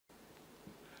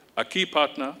A key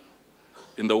partner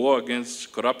in the war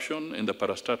against corruption in the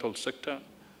parastatal sector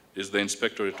is the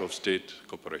Inspectorate of State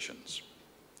Corporations.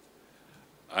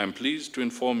 I am pleased to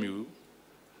inform you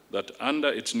that under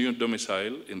its new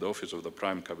domicile in the Office of the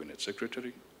Prime Cabinet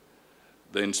Secretary,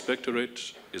 the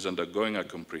Inspectorate is undergoing a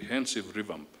comprehensive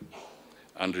revamp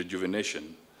and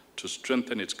rejuvenation to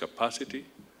strengthen its capacity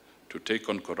to take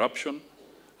on corruption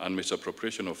and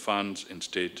misappropriation of funds in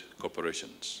state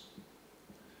corporations.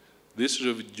 This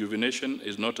rejuvenation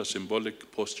is not a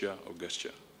symbolic posture or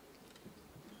gesture.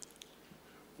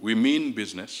 We mean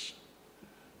business.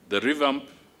 The revamp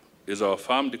is our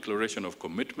firm declaration of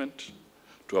commitment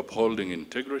to upholding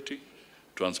integrity,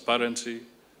 transparency,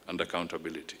 and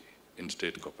accountability in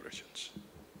state corporations.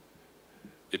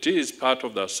 It is part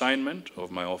of the assignment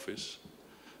of my office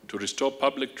to restore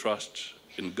public trust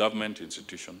in government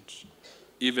institutions,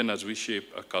 even as we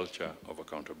shape a culture of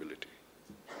accountability.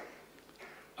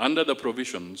 Under the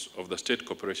provisions of the State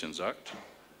Corporations Act,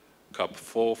 Cap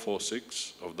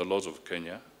 446 of the laws of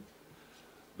Kenya,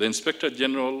 the Inspector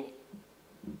General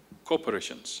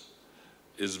Corporations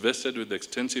is vested with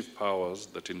extensive powers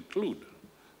that include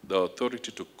the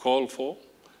authority to call for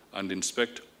and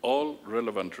inspect all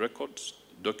relevant records,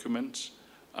 documents,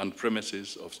 and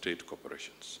premises of state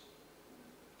corporations,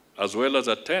 as well as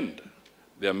attend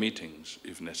their meetings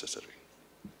if necessary.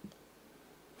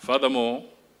 Furthermore,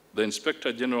 the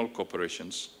Inspector General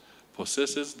Corporations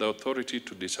possesses the authority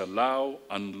to disallow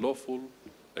unlawful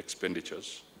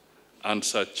expenditures and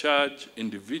surcharge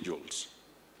individuals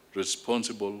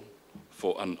responsible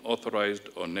for unauthorized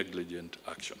or negligent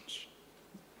actions.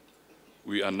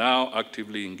 We are now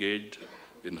actively engaged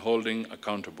in holding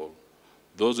accountable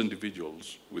those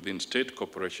individuals within state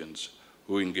corporations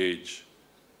who engage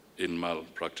in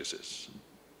malpractices.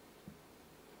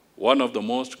 One of the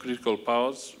most critical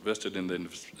powers vested in the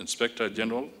Inspector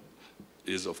General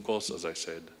is, of course, as I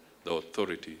said, the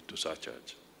authority to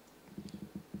surcharge.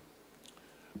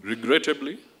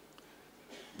 Regrettably,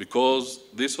 because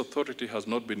this authority has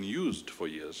not been used for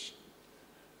years,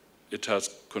 it has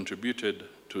contributed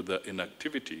to the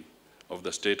inactivity of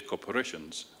the State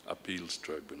Corporations Appeals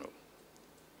Tribunal.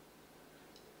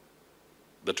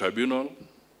 The tribunal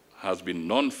has been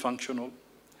non-functional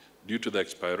due to the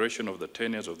expiration of the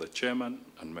tenures of the chairman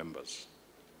and members.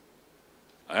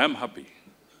 I am happy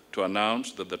to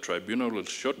announce that the tribunal will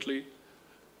shortly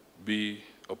be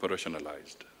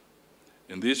operationalized.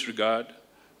 In this regard,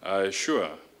 I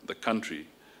assure the country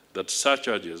that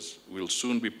surcharges will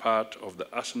soon be part of the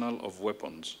arsenal of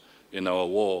weapons in our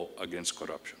war against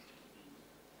corruption.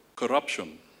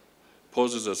 Corruption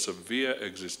poses a severe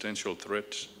existential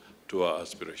threat to our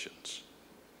aspirations,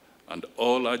 and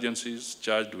all agencies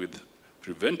charged with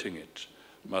preventing it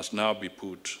must now be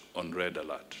put on red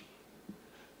alert.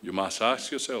 You must ask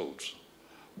yourselves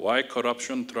why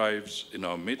corruption thrives in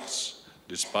our midst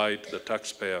despite the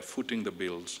taxpayer footing the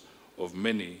bills of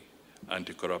many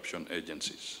anti-corruption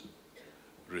agencies.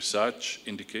 Research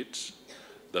indicates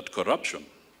that corruption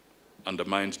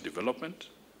undermines development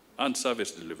and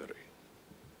service delivery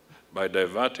by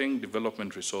diverting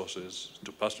development resources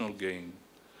to personal gain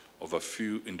of a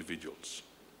few individuals.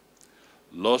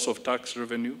 Loss of tax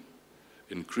revenue,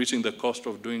 increasing the cost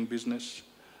of doing business,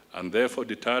 and therefore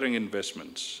deterring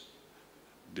investments,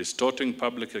 distorting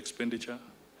public expenditure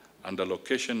and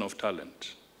allocation of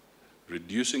talent,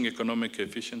 reducing economic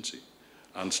efficiency,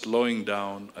 and slowing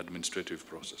down administrative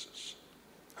processes.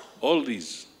 All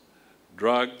these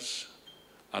drags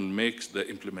and makes the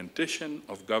implementation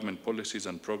of government policies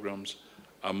and programs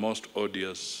a most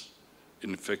odious,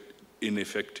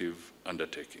 ineffective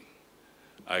undertaking.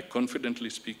 I confidently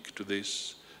speak to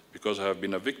this because I have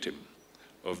been a victim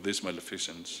of this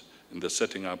maleficence in the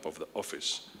setting up of the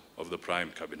office of the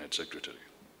Prime Cabinet Secretary.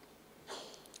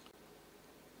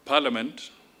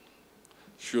 Parliament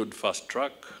should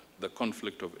fast-track the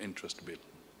Conflict of Interest Bill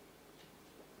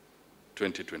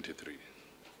 2023.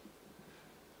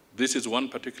 This is one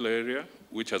particular area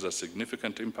which has a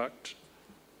significant impact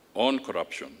on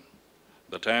corruption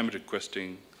that I am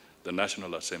requesting the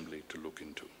National Assembly to look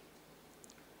into.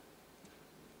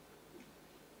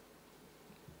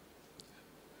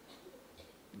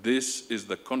 This is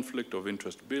the Conflict of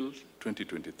Interest Bill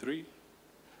 2023,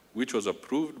 which was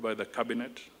approved by the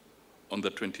Cabinet on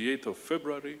the 28th of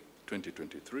February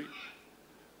 2023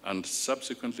 and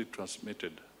subsequently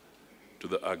transmitted to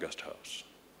the August House.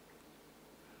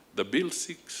 The bill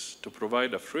seeks to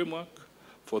provide a framework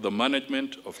for the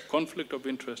management of conflict of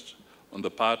interest on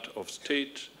the part of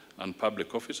state and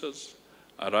public officers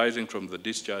arising from the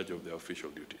discharge of their official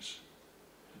duties.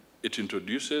 It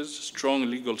introduces strong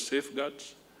legal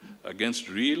safeguards against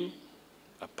real,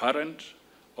 apparent,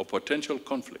 or potential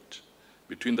conflict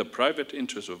between the private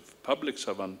interests of public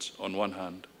servants on one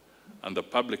hand and the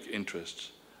public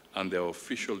interests and their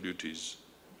official duties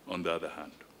on the other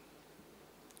hand.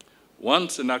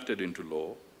 Once enacted into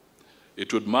law,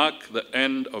 it would mark the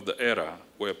end of the era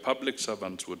where public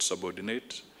servants would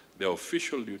subordinate their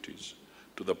official duties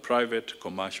to the private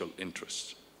commercial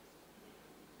interests.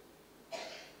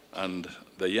 And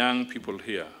the young people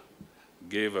here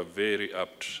gave a very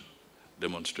apt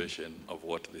demonstration of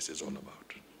what this is all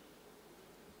about.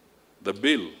 The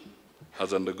bill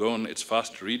has undergone its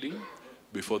first reading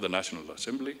before the National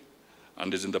Assembly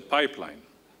and is in the pipeline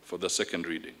for the second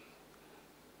reading.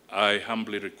 I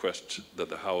humbly request that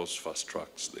the House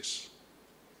fast-tracks this.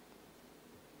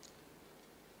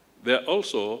 There are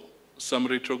also some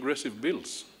retrogressive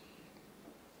bills.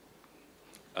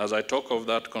 As I talk of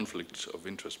that conflict of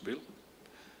interest bill,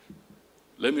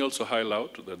 let me also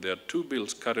highlight that there are two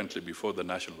bills currently before the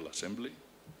National Assembly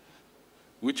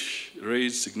which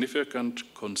raise significant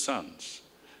concerns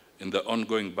in the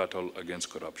ongoing battle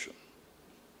against corruption.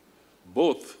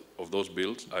 Both of those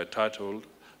bills are titled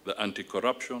the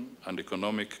Anti-Corruption and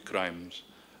Economic Crimes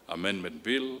Amendment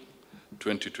Bill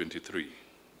 2023.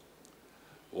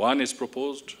 One is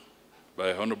proposed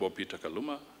by Honorable Peter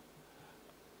Kaluma,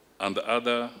 and the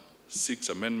other 6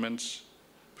 amendments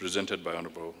presented by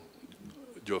Honorable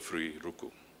Geoffrey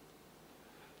Ruku.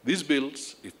 These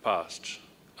bills, if passed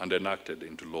and enacted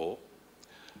into law,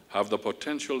 have the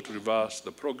potential to reverse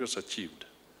the progress achieved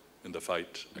in the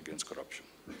fight against corruption.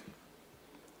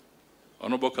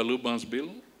 Honorable Kaluma's bill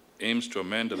aims to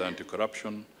amend the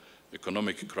Anti-Corruption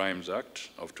Economic Crimes Act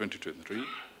of 2023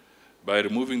 by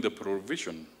removing the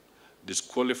provision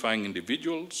disqualifying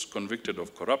individuals convicted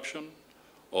of corruption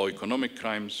or economic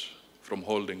crimes from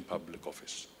holding public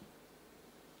office.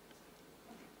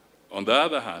 On the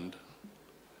other hand,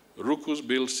 Ruku's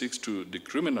bill seeks to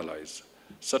decriminalize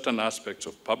certain aspects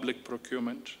of public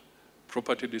procurement,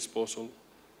 property disposal,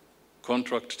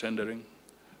 contract tendering,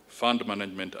 fund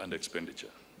management, and expenditure.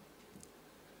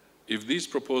 If these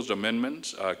proposed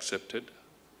amendments are accepted,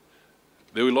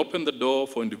 they will open the door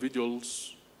for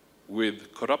individuals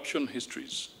with corruption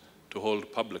histories to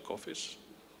hold public office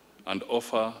and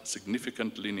offer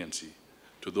significant leniency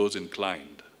to those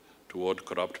inclined toward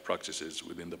corrupt practices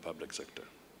within the public sector.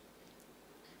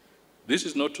 This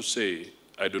is not to say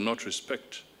I do not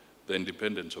respect the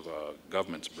independence of our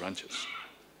government's branches.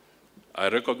 I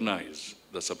recognize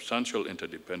the substantial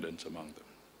interdependence among them.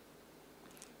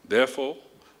 Therefore,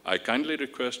 I kindly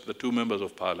request the 2 members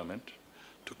of Parliament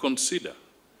to consider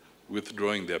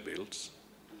withdrawing their bills.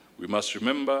 We must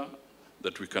remember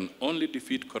that we can only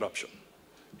defeat corruption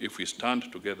if we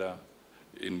stand together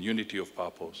in unity of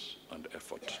purpose and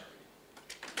effort.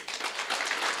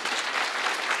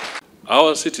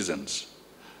 Our citizens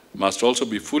must also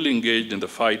be fully engaged in the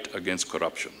fight against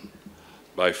corruption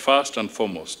by first and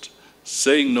foremost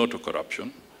saying no to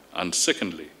corruption and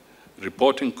secondly,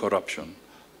 reporting corruption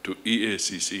to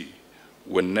EACC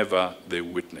whenever they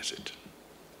witness it.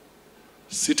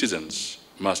 Citizens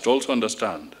must also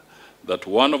understand that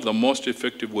one of the most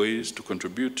effective ways to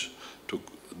contribute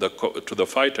to the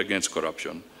fight against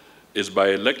corruption is by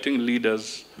electing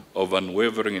leaders of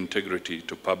unwavering integrity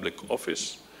to public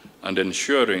office and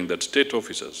ensuring that state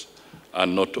officers are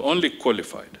not only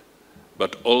qualified,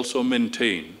 but also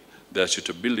maintain their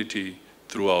suitability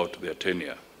throughout their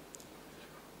tenure.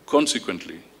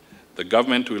 Consequently, the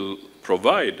government will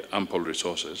provide ample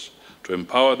resources to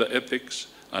empower the Ethics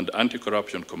and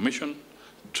Anti-Corruption Commission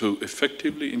to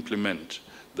effectively implement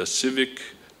the civic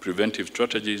preventive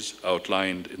strategies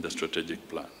outlined in the strategic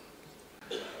plan.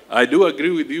 I do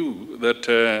agree with you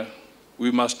that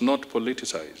we must not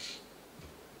politicize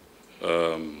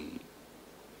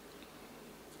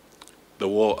the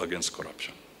war against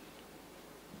corruption.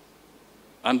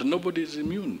 And nobody is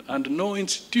immune, and no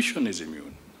institution is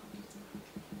immune,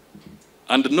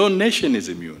 and no nation is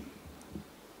immune.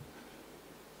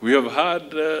 We have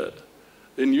had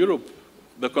in Europe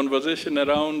the conversation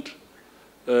around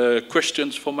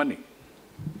questions for money,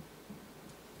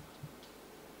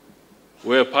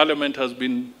 where Parliament has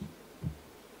been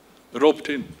roped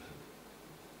in.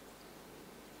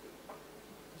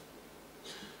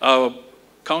 Our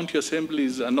county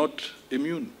assemblies are not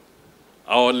immune.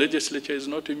 Our legislature is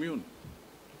not immune.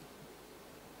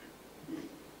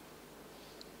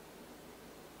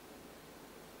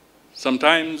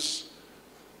 Sometimes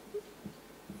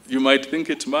you might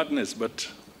think it's madness,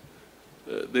 but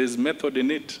there's method in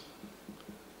it.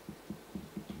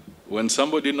 When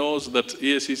somebody knows that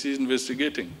EACC is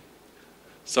investigating,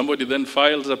 somebody then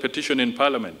files a petition in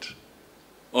Parliament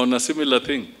on a similar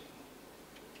thing.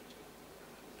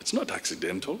 It's It's not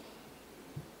accidental.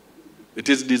 It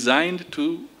is designed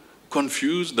to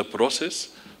confuse the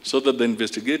process so that the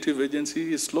investigative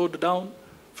agency is slowed down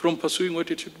from pursuing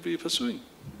what it should be pursuing.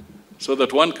 So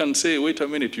that one can say, wait a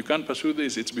minute, you can't pursue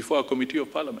this, it's before a committee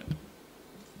of parliament.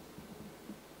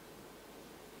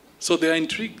 So there are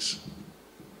intrigues.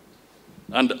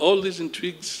 And all these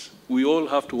intrigues, we all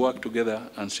have to work together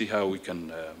and see how we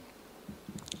can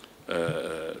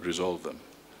resolve them.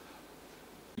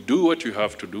 Do what you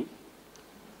have to do,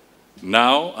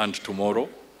 now and tomorrow,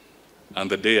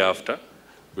 and the day after,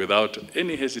 without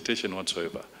any hesitation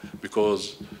whatsoever,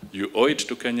 because you owe it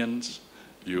to Kenyans,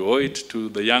 you owe it to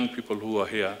the young people who are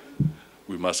here.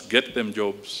 We must get them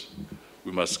jobs,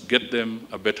 we must get them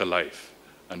a better life,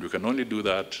 and we can only do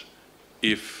that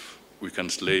if we can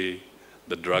slay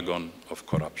the dragon of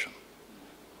corruption.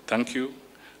 Thank you,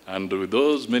 and with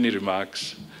those many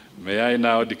remarks, may I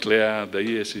now declare the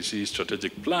EACC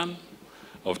strategic plan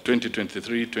of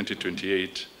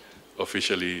 2023-2028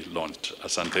 officially launched.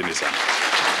 Asanteni sana.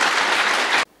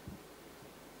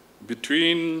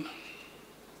 Between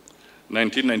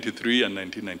 1993 and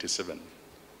 1997,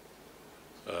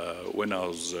 when I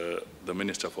was the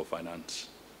Minister for Finance,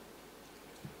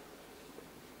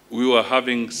 we were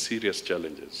having serious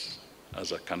challenges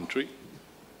as a country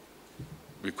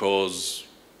because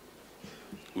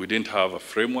we didn't have a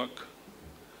framework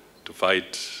to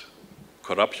fight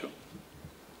corruption,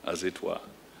 as it were.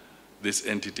 This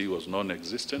entity was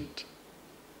non-existent,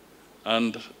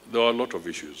 and there were a lot of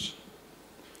issues.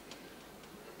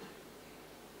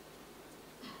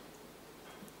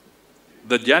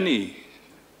 The journey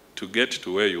to get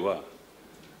to where you are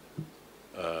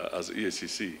as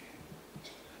EACC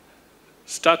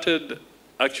started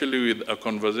actually with a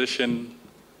conversation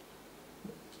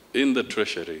in the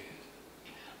Treasury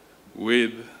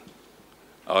with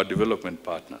our development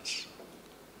partners,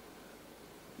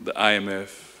 the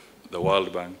IMF, the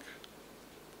World Bank.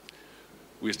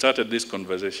 We started this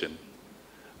conversation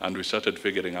and we started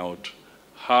figuring out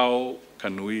how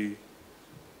can we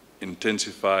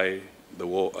intensify the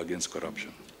war against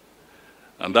corruption.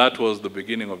 And that was the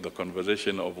beginning of the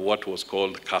conversation of what was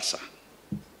called CASA,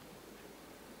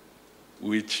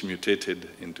 which mutated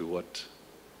into what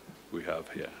we have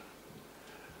here.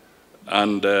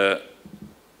 And the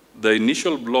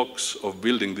initial blocks of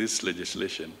building this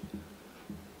legislation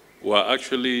were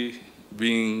actually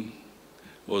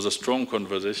was a strong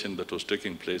conversation that was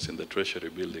taking place in the Treasury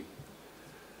building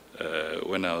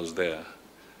when I was there.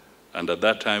 And at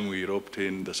that time, we roped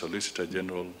in the Solicitor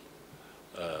General,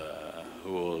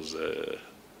 who was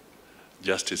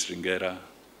Justice Ringera,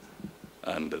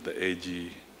 and the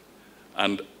AG.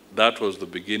 And that was the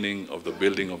beginning of the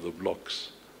building of the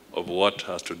blocks of what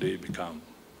has today become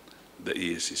the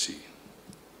EACC.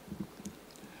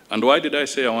 And why did I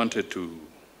say I wanted to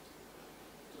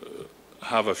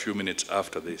have a few minutes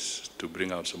after this to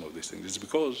bring out some of these things? It's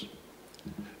because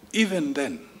even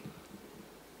then,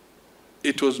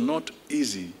 it was not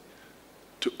easy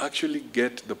to actually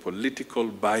get the political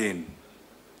buy-in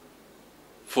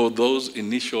for those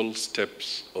initial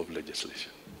steps of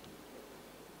legislation.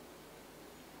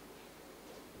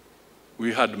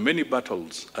 We had many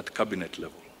battles at cabinet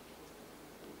level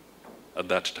at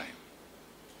that time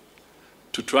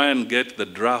to try and get the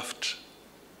draft,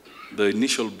 the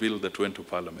initial bill that went to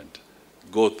Parliament,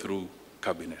 go through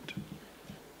cabinet.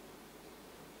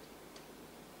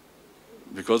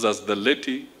 Because as the late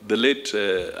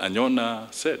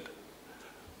Anyona said,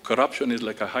 corruption is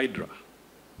like a hydra.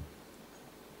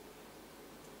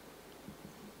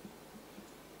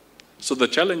 So the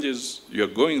challenges you're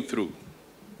going through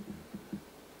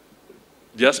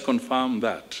just confirm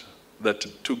that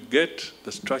to get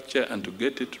the structure and to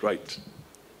get it right,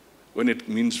 when it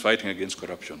means fighting against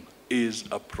corruption, is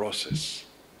a process.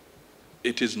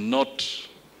 It is not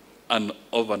an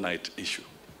overnight issue.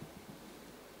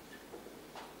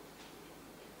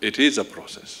 It is a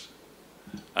process,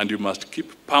 and you must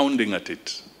keep pounding at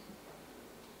it.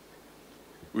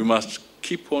 We must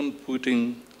keep on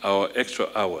putting our extra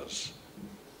hours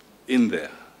in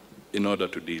there in order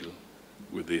to deal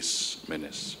with this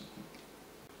menace.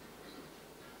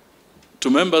 To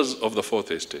members of the Fourth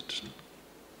Estate,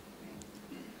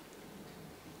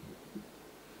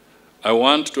 I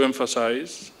want to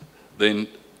emphasize the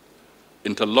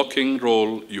interlocking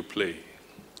role you play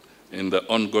in the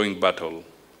ongoing battle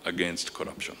against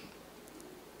corruption.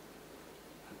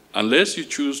 Unless you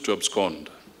choose to abscond,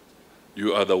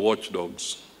 you are the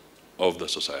watchdogs of the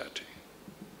society.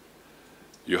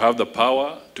 You have the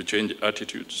power to change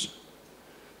attitudes,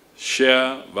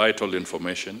 share vital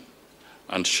information,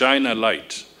 and shine a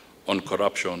light on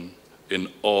corruption in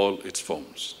all its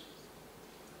forms.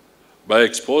 By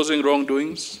exposing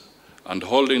wrongdoings and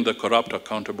holding the corrupt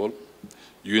accountable,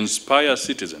 you inspire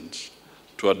citizens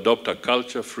to adopt a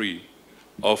culture free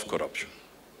of corruption.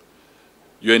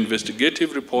 Your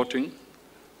investigative reporting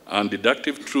and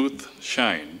deductive truth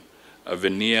shine a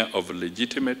veneer of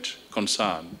legitimate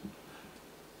concern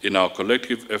in our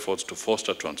collective efforts to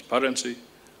foster transparency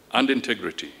and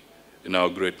integrity in our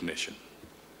great nation.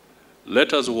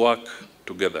 Let us work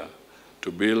together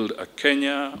to build a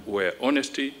Kenya where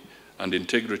honesty and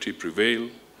integrity prevail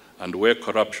and where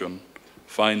corruption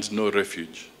finds no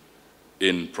refuge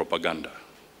in propaganda.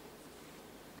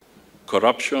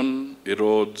 Corruption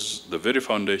erodes the very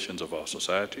foundations of our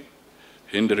society,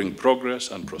 hindering progress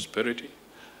and prosperity,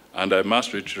 and I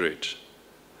must reiterate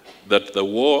that the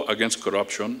war against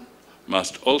corruption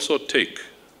must also take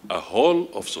a whole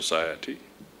of society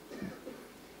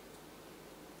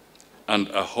and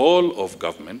a whole of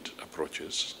government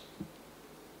approaches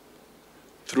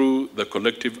through the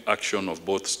collective action of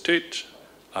both state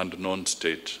and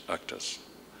non-state actors.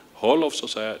 Whole of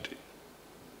society,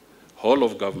 whole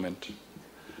of government,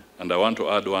 and I want to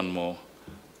add one more,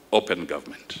 open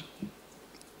government.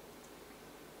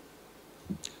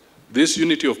 This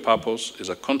unity of purpose is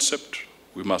a concept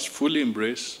we must fully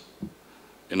embrace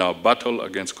in our battle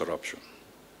against corruption.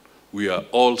 We are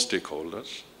all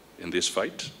stakeholders in this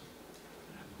fight: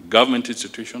 government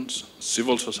institutions,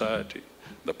 civil society,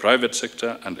 the private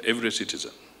sector, and every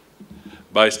citizen.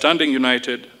 By standing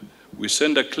united, we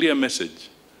send a clear message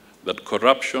that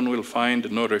corruption will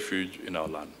find no refuge in our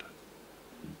land.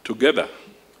 Together,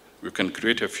 we can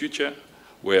create a future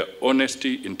where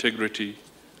honesty, integrity,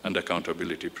 and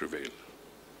accountability prevail.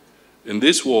 In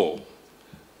this war,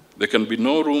 there can be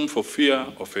no room for fear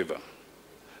or favor.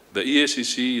 The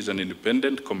EACC is an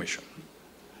independent commission,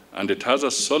 and it has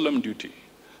a solemn duty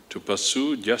to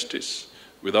pursue justice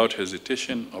without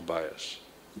hesitation or bias.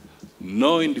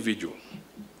 No individual,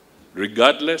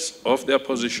 regardless of their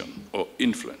position or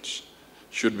influence,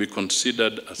 should be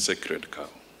considered a sacred cow,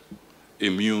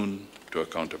 immune to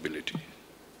accountability.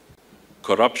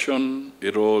 Corruption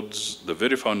erodes the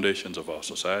very foundations of our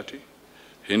society,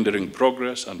 hindering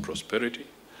progress and prosperity,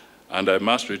 and I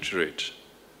must reiterate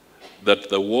that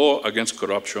the war against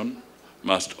corruption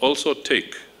must also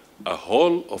take a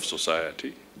whole of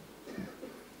society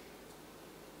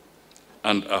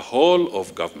and a whole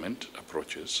of government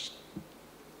approaches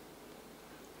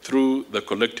through the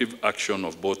collective action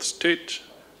of both state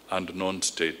and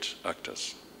non-state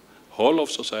actors. Whole of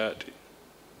society,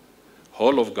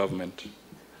 whole of government,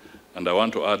 and I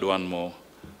want to add one more,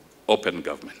 open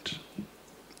government.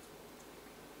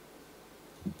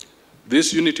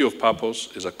 This unity of purpose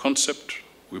is a concept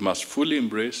we must fully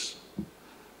embrace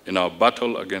in our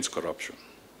battle against corruption.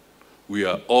 We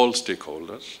are all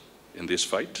stakeholders in this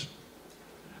fight: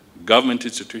 government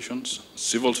institutions,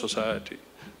 civil society,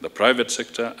 the private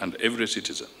sector, and every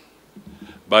citizen.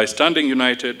 By standing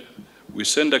united, we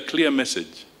send a clear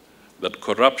message that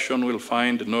corruption will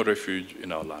find no refuge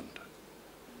in our land.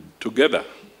 Together,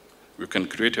 we can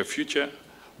create a future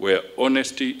where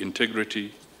honesty,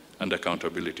 integrity, and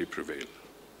accountability prevail.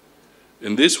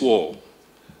 In this war,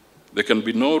 there can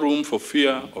be no room for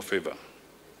fear or favor.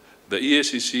 The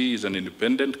EACC is an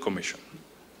independent commission,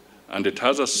 and it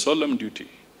has a solemn duty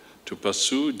to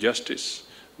pursue justice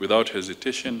without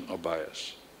hesitation or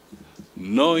bias.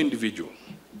 No individual,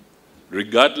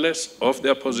 regardless of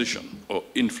their position or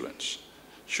influence,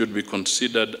 should be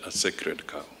considered a sacred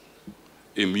cow,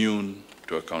 immune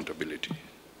to accountability.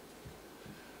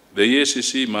 The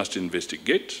EACC must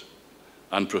investigate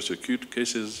and prosecute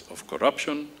cases of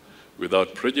corruption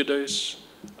without prejudice,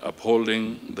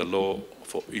 upholding the law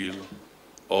for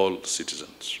all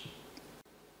citizens.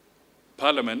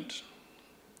 Parliament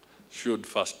should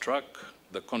fast-track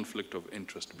the Conflict of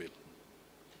Interest Bill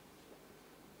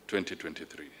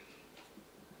 2023.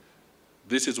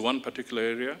 This is one particular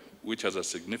area which has a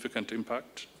significant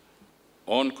impact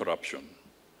on corruption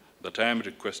that I am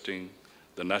requesting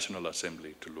the National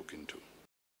Assembly to look into.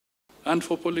 And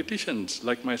for politicians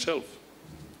like myself,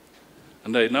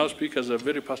 and I now speak as a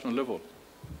very personal level,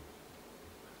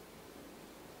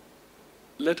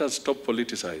 let us stop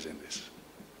politicizing this.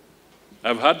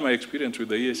 I've had my experience with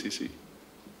the EACC.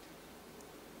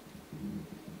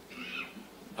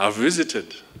 I've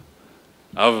visited,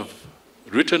 I've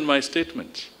written my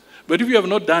statements. But if you have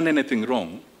not done anything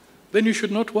wrong, then you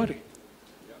should not worry.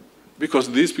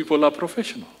 Because these people are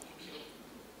professional.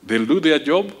 They'll do their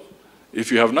job.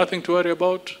 If you have nothing to worry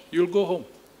about, you'll go home.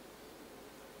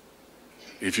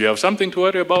 If you have something to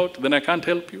worry about, then I can't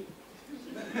help you.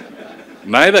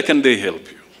 Neither can they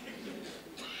help you.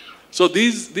 So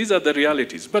these are the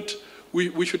realities. But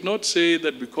we should not say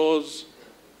that because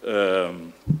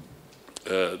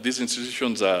these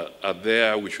institutions are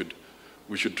there, we should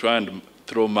try and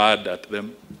throw mud at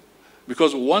them.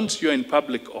 Because once you're in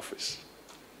public office,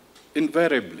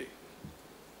 invariably,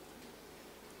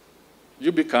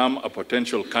 you become a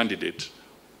potential candidate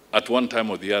at one time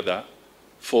or the other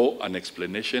for an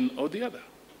explanation or the other.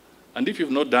 And if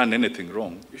you've not done anything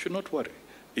wrong, you should not worry.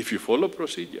 If you follow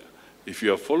procedure, if you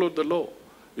have followed the law,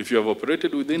 if you have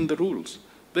operated within the rules,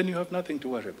 then you have nothing to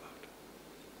worry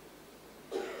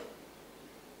about.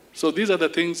 So these are the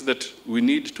things that we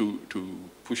need to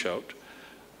push out.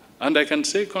 And I can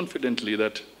say confidently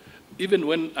that even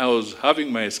when I was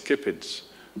having my escapades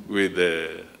with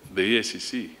the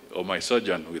EACC, or my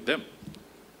sojourn with them,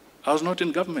 I was not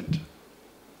in government.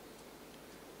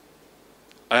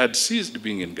 I had ceased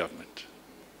being in government.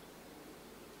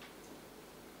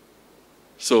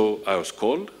 So I was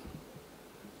called,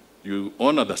 you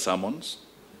honor the summons,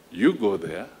 you go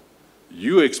there,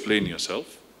 you explain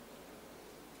yourself,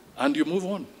 and you move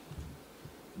on.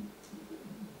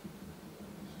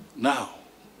 Now,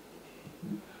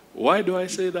 why do I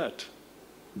say that?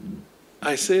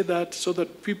 I say that so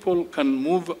that people can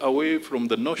move away from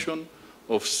the notion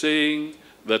of saying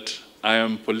that I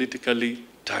am politically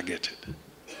targeted.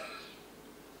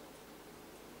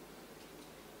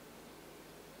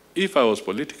 If I was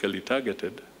politically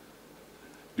targeted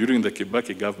during the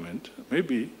Kibaki government,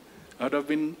 maybe I would have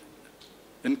been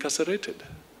incarcerated.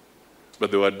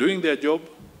 But they were doing their job,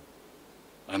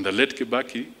 and the late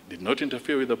Kibaki did not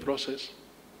interfere with the process.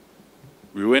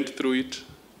 We went through it,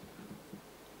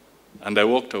 and I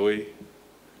walked away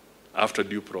after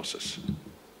due process.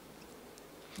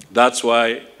 That's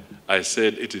why I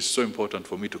said it is so important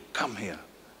for me to come here,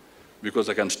 because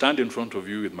I can stand in front of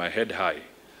you with my head high,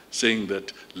 saying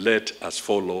that let us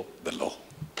follow the law.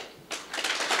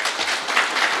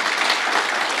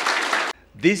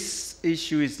 This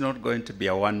issue is not going to be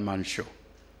a one-man show.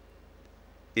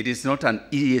 It is not an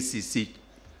EACC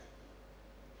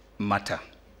matter.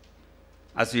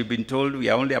 As we've been told, we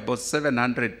are only about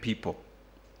 700 people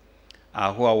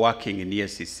who are working in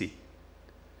EACC.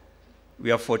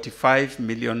 We are 45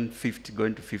 million,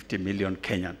 going to 50 million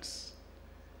Kenyans.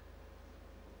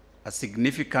 A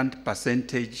significant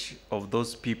percentage of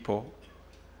those people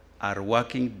are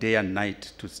working day and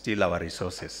night to steal our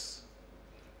resources.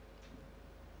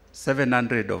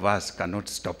 700 of us cannot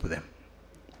stop them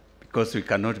because we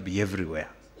cannot be everywhere.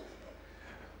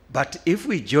 But if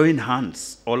we join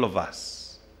hands, all of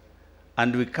us,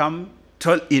 and we come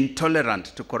intolerant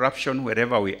to corruption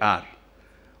wherever we are,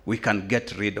 we can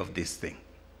get rid of this thing.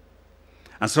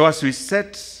 And so as we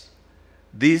set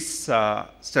this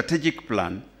strategic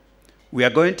plan, we are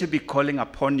going to be calling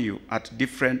upon you as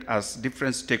different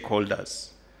stakeholders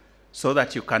so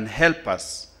that you can help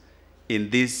us in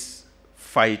this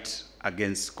fight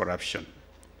against corruption.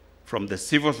 From the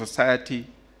civil society,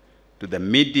 to the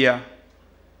media,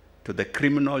 to the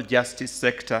criminal justice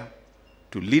sector,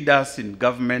 to leaders in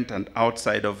government and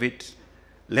outside of it,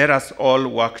 let us all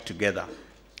work together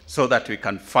so that we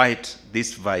can fight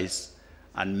this vice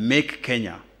and make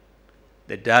Kenya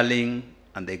the darling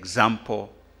and the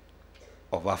example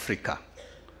of Africa.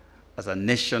 As a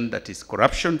nation that is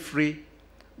corruption-free,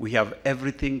 we have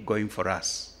everything going for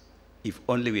us if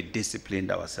only we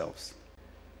disciplined ourselves.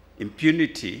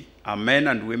 Impunity are men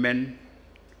and women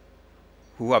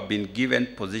who have been given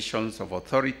positions of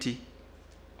authority,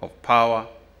 of power,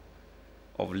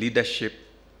 of leadership,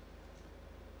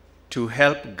 to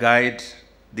help guide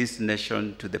this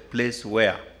nation to the place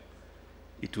where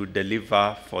it will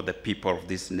deliver for the people of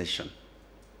this nation.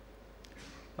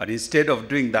 But instead of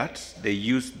doing that, they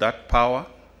use that power,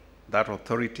 that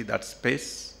authority, that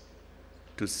space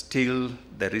to steal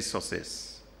the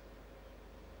resources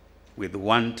with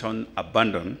wanton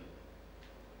abandon,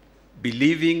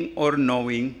 believing or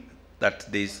knowing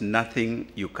that there is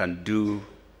nothing you can do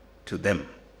to them.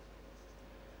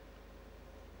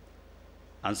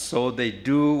 And so they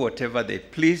do whatever they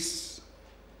please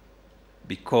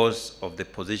because of the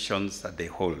positions that they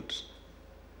hold.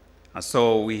 And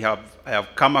so I have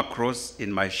come across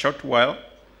in my short while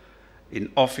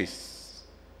in office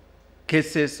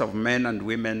cases of men and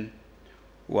women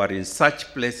who are in such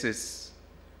places,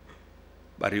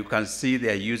 but you can see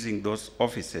they are using those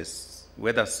offices,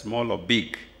 whether small or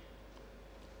big,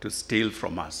 to steal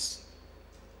from us.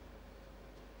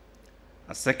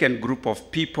 A second group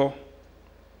of people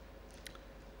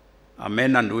are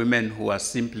men and women who are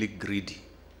simply greedy.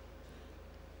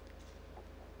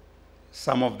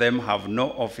 Some of them have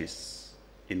no office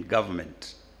in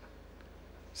government.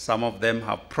 Some of them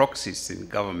have proxies in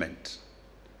government.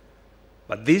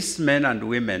 But these men and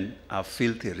women are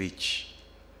filthy rich.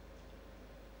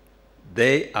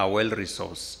 They are well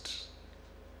resourced.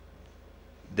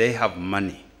 They have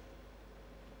money.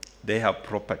 They have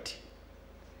property.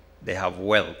 They have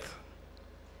wealth.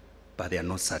 But they are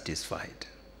not satisfied.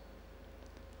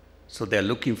 So they are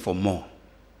looking for more.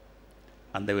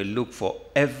 And they will look for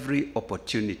every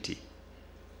opportunity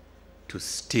to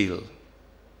steal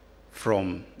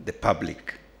from the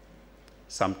public,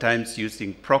 sometimes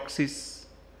using proxies,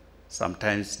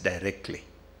 sometimes directly.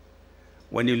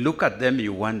 When you look at them,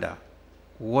 you wonder,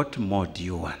 what more do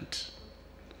you want?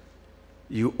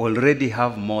 You already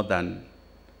have more than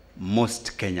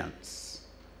most Kenyans.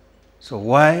 So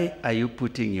why are you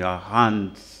putting your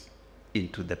hands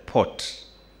into the pot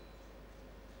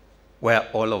where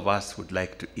all of us would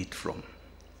like to eat from?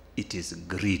 It is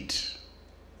greed.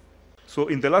 So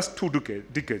in the last 2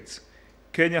 decades,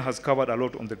 Kenya has covered a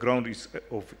lot on the ground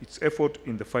of its effort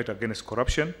in the fight against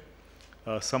corruption.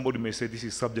 Somebody may say this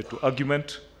is subject to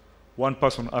argument. One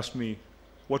person asked me,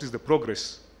 what is the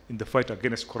progress in the fight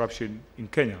against corruption in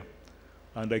Kenya?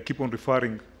 And I keep on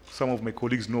referring, some of my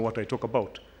colleagues know what I talk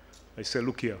about. I say,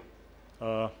 look here,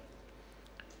 the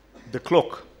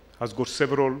clock has got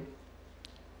several.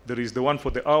 There is the one for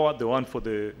the hour, the one for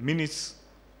the minutes,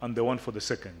 and the one for the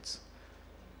seconds.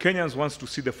 Kenyans want to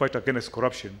see the fight against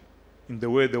corruption in the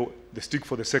way the stick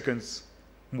for the seconds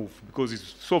move, because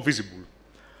it's so visible.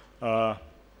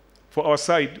 For our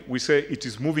side, we say it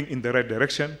is moving in the right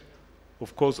direction,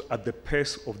 of course, at the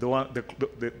pace of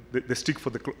the stick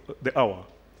for the hour.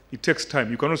 It takes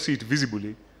time. You cannot see it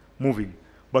visibly moving,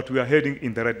 but we are heading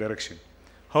in the right direction.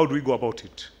 How do we go about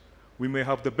it? We may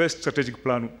have the best strategic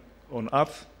plan on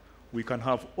earth. We can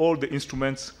have all the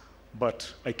instruments,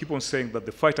 but I keep on saying that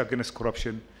the fight against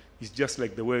corruption is just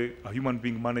like the way a human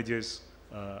being manages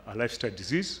a lifestyle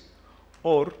disease,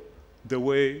 or the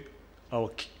way our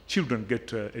children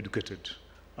get educated.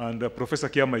 And Professor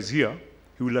Kiama is here.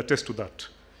 He will attest to that.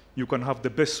 You can have the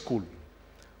best school,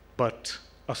 but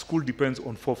a school depends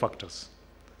on 4 factors.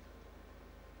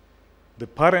 The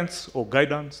parents or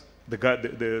guidance, the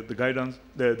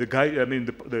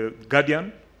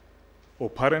guardian or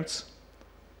parents,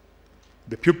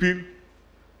 the pupil,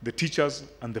 the teachers,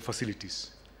 and the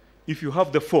facilities. If you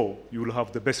have the 4, you will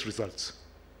have the best results.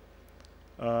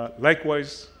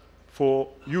 Likewise, for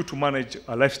you to manage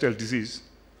a lifestyle disease,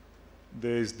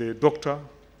 there is the doctor,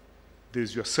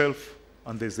 there's yourself,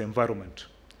 and there's the environment.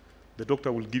 The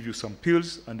doctor will give you some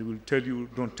pills, and he will tell you,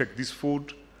 don't take this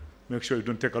food, make sure you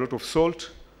don't take a lot of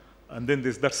salt, and then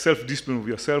there's that self-discipline of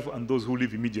yourself and those who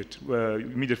live immediate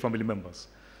family members.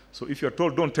 So if you're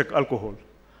told don't take alcohol,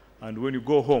 and when you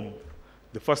go home,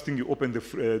 the first thing you open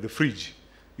the fridge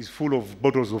is full of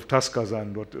bottles of Tuskers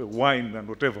and wine and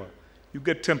whatever, you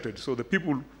get tempted. So the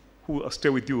people who stay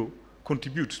with you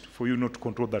contribute for you not to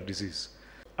control that disease.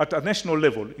 At a national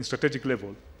level, in strategic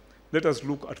level, let us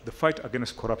look at the fight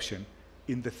against corruption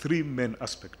in the 3 main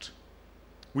aspects,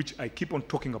 which I keep on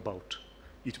talking about.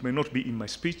 It may not be in my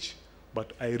speech,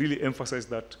 but I really emphasize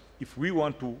that if we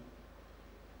want to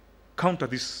counter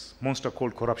this monster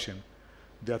called corruption,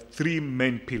 there are 3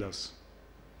 main pillars.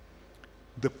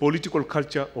 The political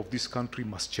culture of this country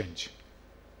must change.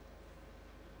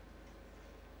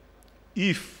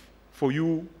 If for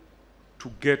you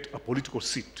to get a political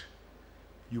seat,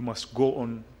 you must go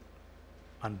on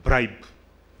and bribe,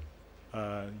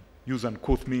 use and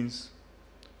quote means,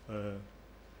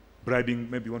 bribing,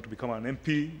 maybe you want to become an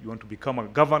MP, you want to become a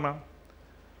governor.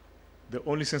 The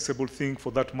only sensible thing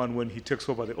for that man when he takes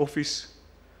over the office,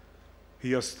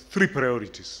 he has 3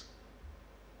 priorities.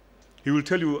 He will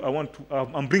tell you,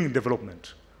 I'm bringing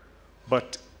development.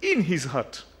 But in his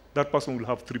heart, that person will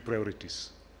have 3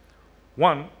 priorities.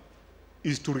 1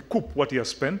 is to recoup what he has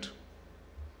spent.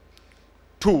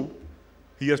 2,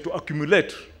 he has to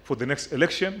accumulate for the next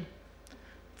election.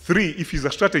 3, if he's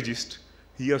a strategist,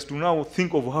 he has to now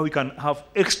think of how he can have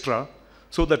extra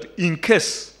so that in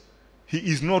case he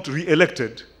is not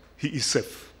re-elected, he is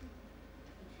safe,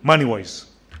 money-wise.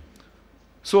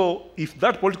 So if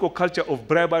that political culture of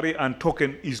bribery and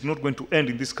token is not going to end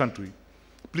in this country,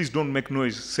 please don't make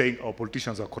noise saying our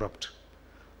politicians are corrupt.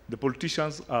 The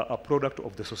politicians are a product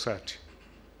of the society.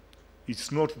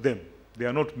 It's not them.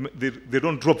 They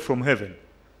don't drop from heaven.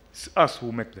 It's us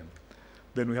who make them.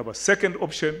 Then we have a second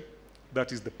option,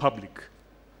 that is the public.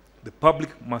 The public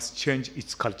must change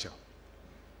its culture.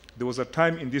 There was a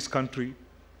time in this country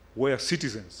where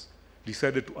citizens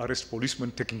decided to arrest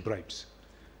policemen taking bribes.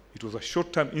 It was a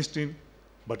short-term incident,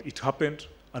 but it happened,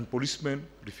 and policemen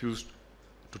refused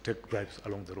to take bribes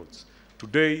along the roads.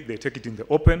 Today, they take it in the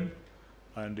open.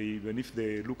 And even if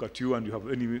they look at you and you have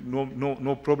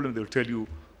no problem, they'll tell you,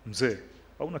 mzee,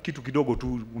 hauna kitu kidogo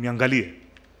tu uniangalie.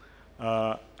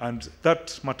 And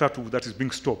that matatu that is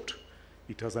being stopped,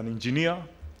 it has an engineer,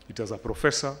 it has a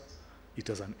professor, it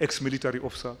has an ex-military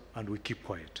officer, and we keep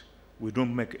quiet. We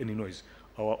don't make any noise.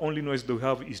 Our only noise that we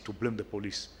have is to blame the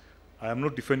police. I am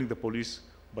not defending the police,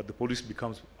 but the police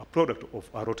becomes a product of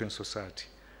a rotten society.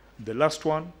 The last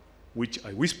one, which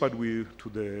I whispered to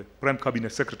the Prime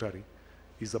Cabinet Secretary,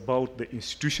 is about the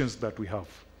institutions that we have.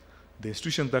 The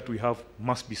institutions that we have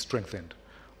must be strengthened.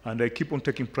 And I keep on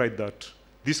taking pride that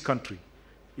this country,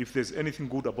 if there's anything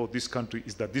good about this country,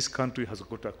 is that this country has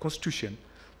got a constitution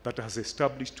that has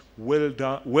established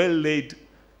well-laid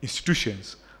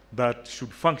institutions that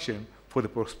should function for the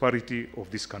prosperity of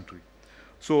this country.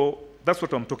 So that's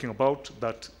what I'm talking about,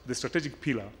 that the strategic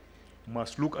pillar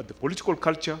must look at the political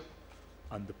culture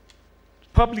and the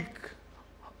public.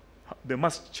 They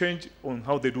must change on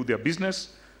how they do their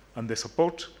business and their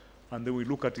support, and then we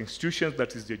look at institutions,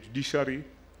 that is the judiciary,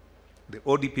 the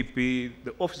ODPP,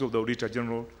 the Office of the Auditor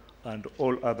General, and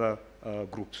all other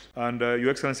groups. And Your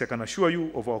Excellency, I can assure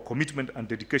you of our commitment and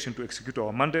dedication to execute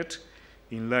our mandate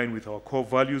in line with our core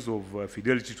values of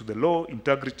fidelity to the law,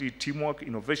 integrity, teamwork,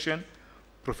 innovation,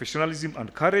 professionalism,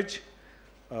 and courage.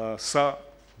 Sir,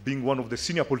 being one of the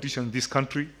senior politicians in this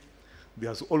country, there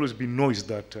has always been noise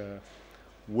that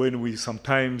when we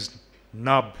sometimes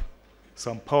nab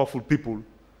some powerful people,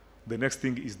 the next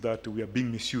thing is that we are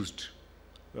being misused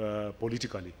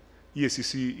politically.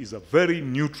 EACC is a very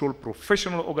neutral,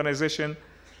 professional organization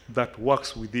that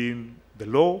works within the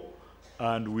law,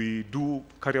 and we do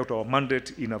carry out our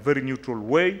mandate in a very neutral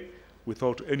way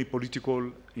without any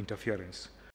political interference.